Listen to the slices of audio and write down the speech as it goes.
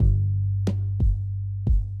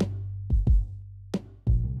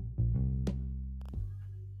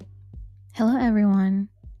Hello, everyone.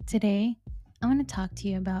 Today, I want to talk to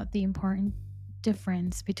you about the important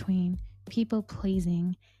difference between people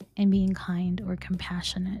pleasing and being kind or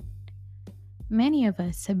compassionate. Many of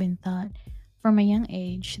us have been taught from a young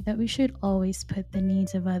age that we should always put the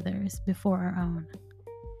needs of others before our own.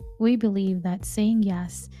 We believe that saying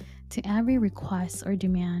yes to every request or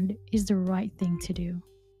demand is the right thing to do.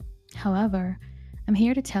 However, I'm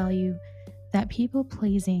here to tell you that people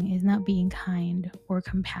pleasing is not being kind or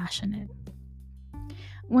compassionate.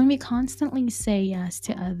 When we constantly say yes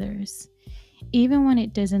to others, even when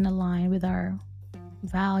it doesn't align with our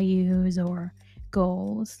values or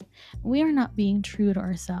goals, we are not being true to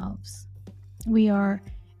ourselves. We are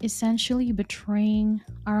essentially betraying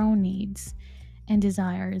our own needs and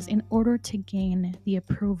desires in order to gain the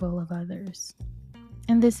approval of others.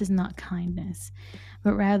 And this is not kindness,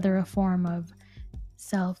 but rather a form of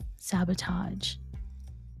self sabotage.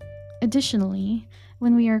 Additionally,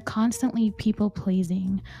 when we are constantly people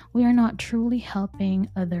pleasing, we are not truly helping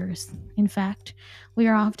others. In fact, we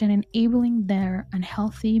are often enabling their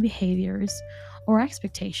unhealthy behaviors or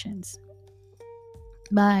expectations.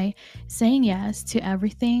 By saying yes to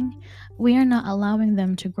everything, we are not allowing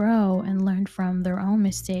them to grow and learn from their own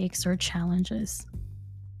mistakes or challenges.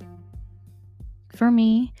 For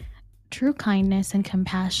me, true kindness and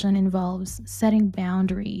compassion involves setting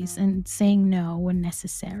boundaries and saying no when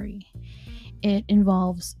necessary. It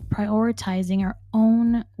involves prioritizing our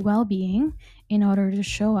own well being in order to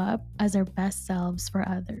show up as our best selves for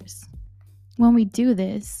others. When we do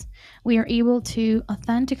this, we are able to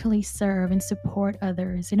authentically serve and support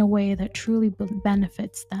others in a way that truly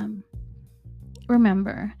benefits them.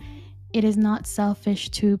 Remember, it is not selfish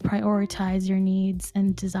to prioritize your needs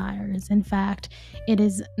and desires. In fact, it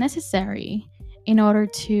is necessary in order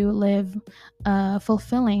to live a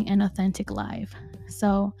fulfilling and authentic life.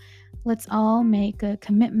 So, let's all make a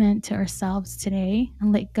commitment to ourselves today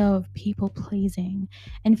and let go of people pleasing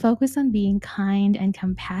and focus on being kind and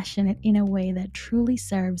compassionate in a way that truly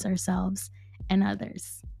serves ourselves and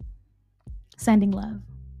others. Sending love.